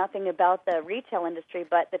I knew nothing about the retail industry,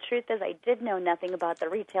 but the truth is I did know nothing about the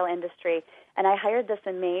retail industry, and I hired this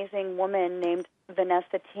amazing woman named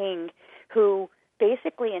Vanessa Ting, who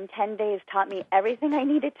basically in 10 days taught me everything I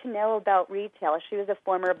needed to know about retail. She was a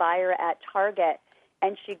former buyer at Target,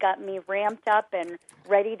 and she got me ramped up and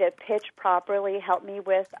ready to pitch properly, helped me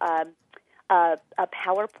with a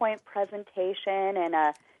PowerPoint presentation and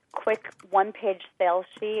a quick one-page sales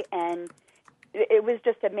sheet, and it was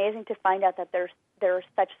just amazing to find out that there are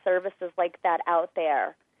such services like that out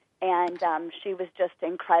there. And she was just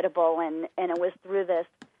incredible, and it was through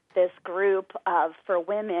this group for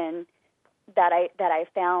women that I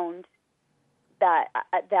found that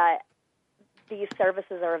these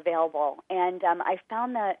services are available. And I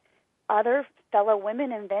found that other fellow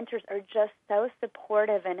women inventors are just so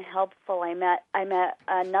supportive and helpful. I met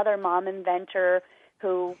another mom inventor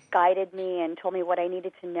who guided me and told me what I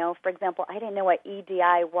needed to know. For example, I didn't know what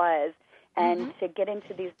EDI was. And to get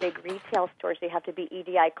into these big retail stores, you have to be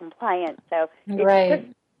EDI compliant. So it's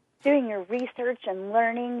just doing your research and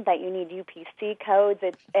learning that you need UPC codes.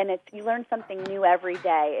 You learn something new every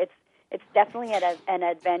day. It's definitely an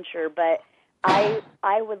adventure, but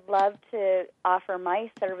I would love to offer my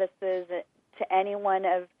services to any one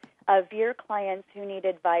of your clients who need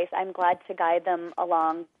advice. I'm glad to guide them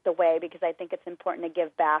along the way because I think it's important to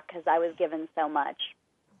give back because I was given so much.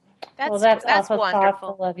 That's awful wonderful.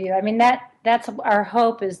 thoughtful of you. I mean, that's our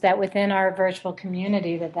hope is that within our virtual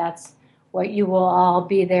community that's what you will all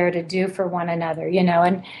be there to do for one another,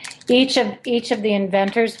 and each of the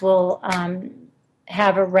inventors will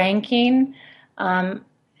have a ranking,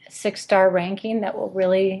 6-star ranking that will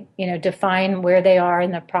really, define where they are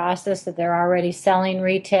in the process, that they're already selling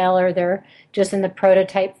retail or they're just in the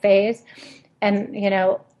prototype phase. And,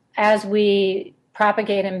 as we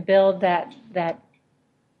propagate and build that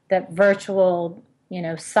virtual,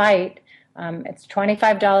 site, it's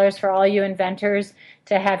 $25 for all you inventors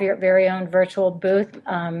to have your very own virtual booth.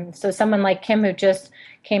 So someone like Kim, who just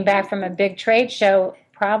came back from a big trade show,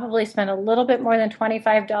 probably spent a little bit more than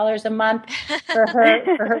 $25 a month for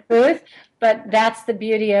her booth. But that's the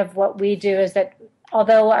beauty of what we do, is that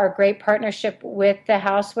although our great partnership with the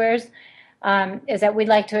housewares is that we'd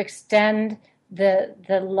like to extend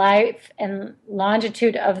the life and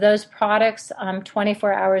longitude of those products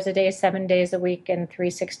 24 hours a day, 7 days a week, and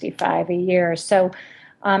 365 a year. So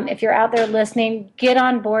if you're out there listening, get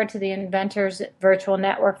on board to the Inventors Virtual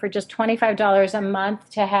Network for just $25 a month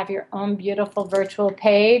to have your own beautiful virtual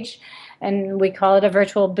page. And we call it a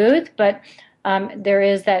virtual booth, but there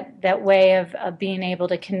is that way of being able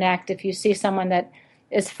to connect. If you see someone that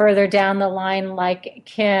is further down the line, like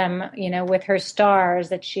Kim, with her stars,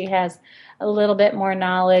 that she has a little bit more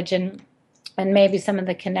knowledge and maybe some of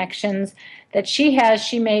the connections that she has,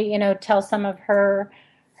 she may, tell some of her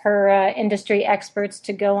industry experts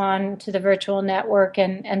to go on to the virtual network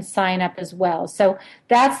and sign up as well. So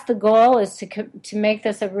that's the goal, is to make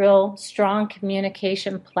this a real strong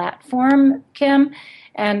communication platform, Kim.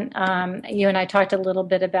 And you and I talked a little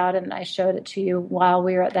bit about it, and I showed it to you while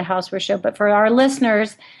we were at the Houseware Show. But for our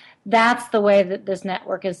listeners, that's the way that this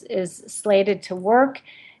network is slated to work.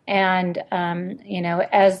 And,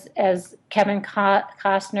 as Kevin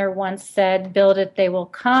Costner once said, build it, they will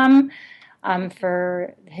come.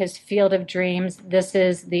 For his field of dreams, this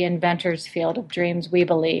is the inventor's field of dreams, we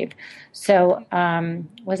believe. So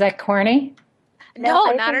was that corny?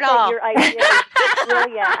 No, not at all. Your idea is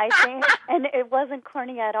brilliant. I think, and it wasn't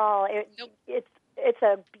corny at all. It's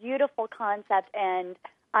a beautiful concept, and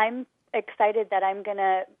I'm excited that I'm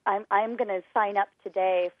gonna sign up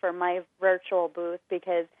today for my virtual booth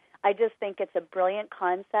because I just think it's a brilliant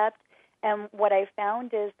concept. And what I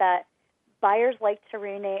found is that buyers like to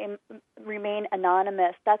remain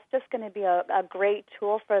anonymous. That's just going to be a great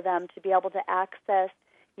tool for them to be able to access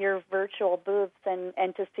your virtual booths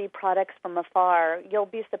and to see products from afar. You'll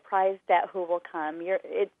be surprised at who will come.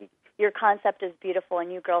 Your concept is beautiful,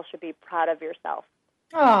 and you girls should be proud of yourself.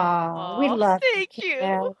 Oh, we love thank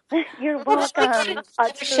you. You're welcome.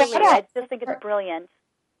 Truly, I just think it's brilliant.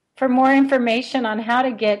 For more information on how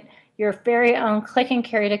to get your very own click and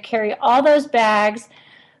carry to carry all those bags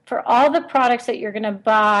for all the products that you're going to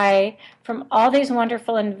buy from all these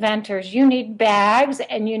wonderful inventors, you need bags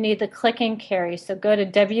and you need the click and carry. So go to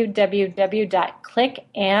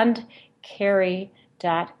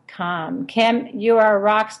www.clickandcarry.com. Kim, you are a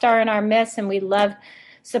rock star in our midst, and we love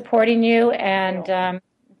supporting you. And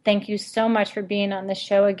thank you so much for being on the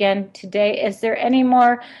show again today. Is there any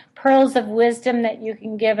more pearls of wisdom that you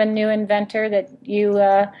can give a new inventor that you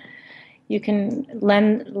can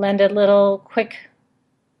lend a little quick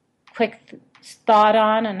thought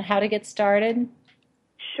on how to get started?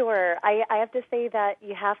 Sure. I have to say that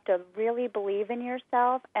you have to really believe in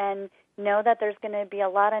yourself and know that there's going to be a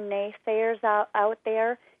lot of naysayers out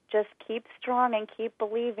there. Just keep strong and keep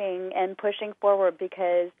believing and pushing forward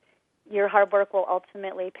because your hard work will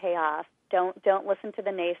ultimately pay off. Don't listen to the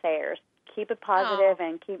naysayers. Keep it positive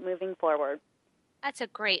and keep moving forward. That's a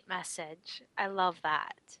great message. I love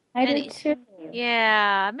that. I do too.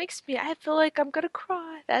 Yeah, it makes me, I feel like I'm going to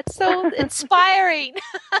cry. That's so inspiring.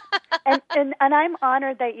 and I'm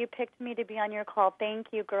honored that you picked me to be on your call. Thank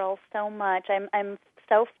you, girls, so much. I'm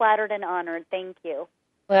so flattered and honored. Thank you.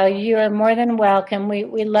 Well, you are more than welcome. We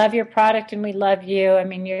love your product and we love you. I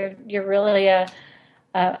mean, you're really a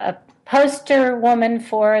poster woman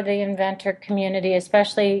for the inventor community,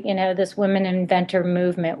 especially, this women inventor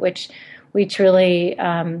movement, which we truly,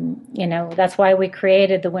 that's why we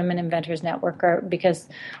created the Women Inventors Network, because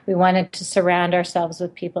we wanted to surround ourselves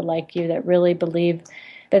with people like you that really believe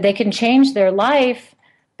that they can change their life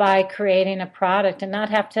by creating a product and not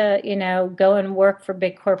have to, go and work for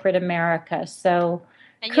big corporate America. So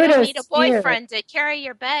and kudos you don't need a to you. boyfriend to carry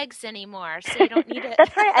your bags anymore, so you don't need it.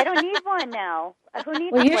 That's right. I don't need one now. Who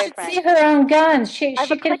needs Well, a you boyfriend? should see her own guns. She I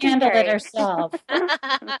have a can click and handle it carry. herself.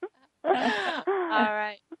 All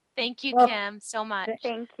right. Thank you, Well, Kim, so much.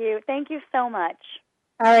 Thank you. Thank you so much.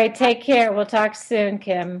 All right, take care. We'll talk soon,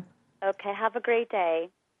 Kim. Okay, have a great day.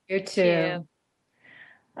 You too. Thank you.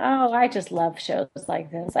 Oh, I just love shows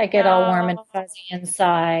like this. I get all warm and fuzzy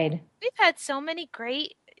inside. We've had so many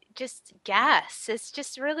great just guests. It's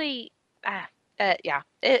just really,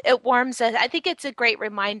 it warms us. I think it's a great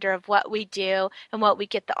reminder of what we do and what we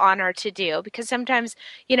get the honor to do, because sometimes,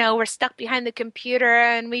 we're stuck behind the computer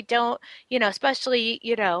and we don't, especially,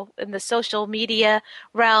 in the social media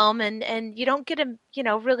realm, and you don't get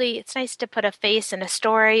really, it's nice to put a face and a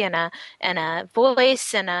story and a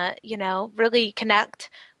voice and really connect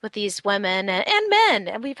with these women and men.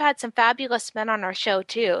 And we've had some fabulous men on our show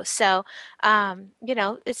too. So,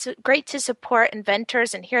 it's great to support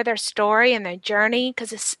inventors and hear their story and their journey,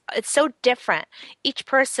 because it's so different. Each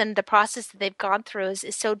person, the process that they've gone through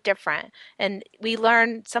is so different. And we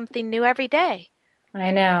learn something new every day. I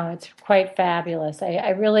know. It's quite fabulous. I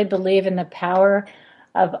really believe in the power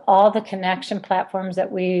of all the connection platforms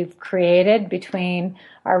that we've created between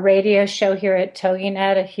our radio show here at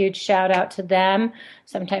TogiNet. A huge shout out to them.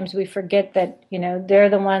 Sometimes we forget that, they're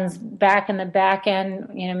the ones back in the back end,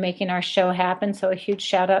 making our show happen. So a huge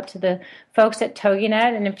shout out to the folks at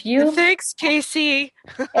TogiNet. And Thanks, Casey.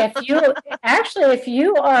 if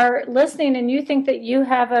you are listening and you think that you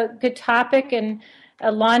have a good topic and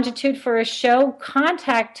a longitude for a show,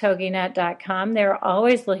 contact toginet.com. They're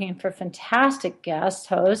always looking for fantastic guest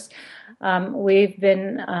hosts. We've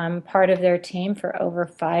been part of their team for over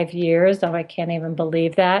 5 years. Oh, I can't even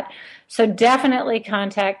believe that. So definitely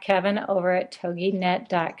contact Kevin over at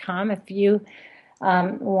toginet.com if you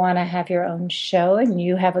want to have your own show and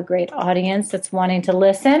you have a great audience that's wanting to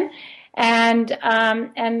listen. And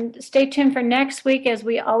stay tuned for next week, as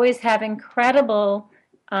we always have incredible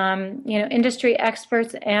industry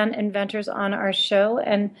experts and inventors on our show.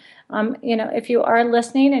 And, if you are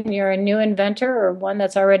listening and you're a new inventor or one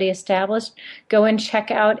that's already established, go and check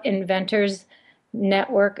out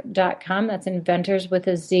inventorsnetwork.com. That's inventors with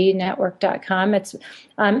a Z network.com. It's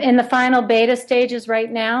in the final beta stages right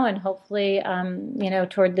now, and hopefully,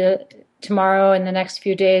 toward tomorrow and the next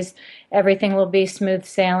few days, everything will be smooth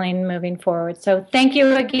sailing moving forward. So thank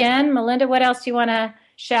you again. Melinda, what else do you want to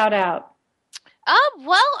shout out?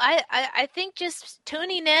 I think just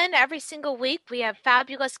tuning in every single week. We have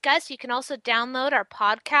fabulous guests. You can also download our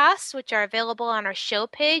podcasts, which are available on our show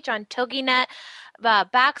page on TogiNet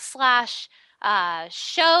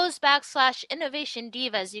 /shows/Innovation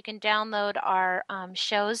Divas. You can download our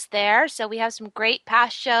shows there. So we have some great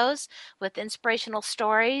past shows with inspirational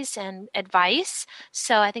stories and advice.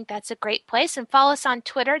 So I think that's a great place. And follow us on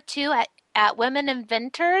Twitter too at Women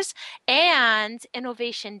Inventors and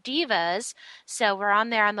Innovation Divas. So we're on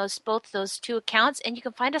there on both those two accounts, and you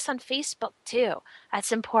can find us on Facebook too.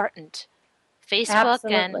 That's important. Facebook.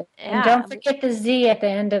 Absolutely. And don't forget the Z at the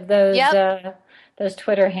end of those those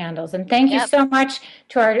Twitter handles. And thank you so much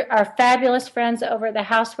to our fabulous friends over at the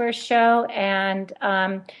Houseware Show, and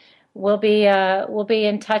we'll be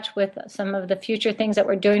in touch with some of the future things that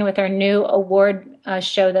we're doing with our new award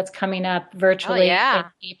show that's coming up virtually in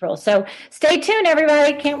April. So stay tuned,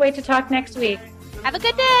 everybody. Can't wait to talk next week. Have a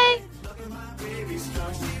good day.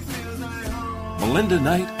 Melinda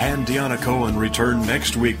Knight and Deanna Cohen return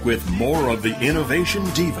next week with more of the Innovation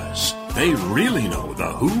Divas. They really know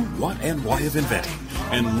the who, what, and why of inventing,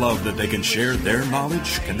 and love that they can share their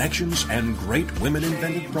knowledge, connections, and great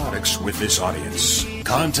women-invented products with this audience.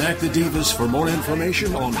 Contact the Divas for more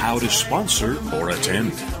information on how to sponsor or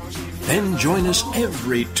attend. Then join us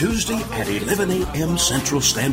every Tuesday at 11 a.m. Central Standard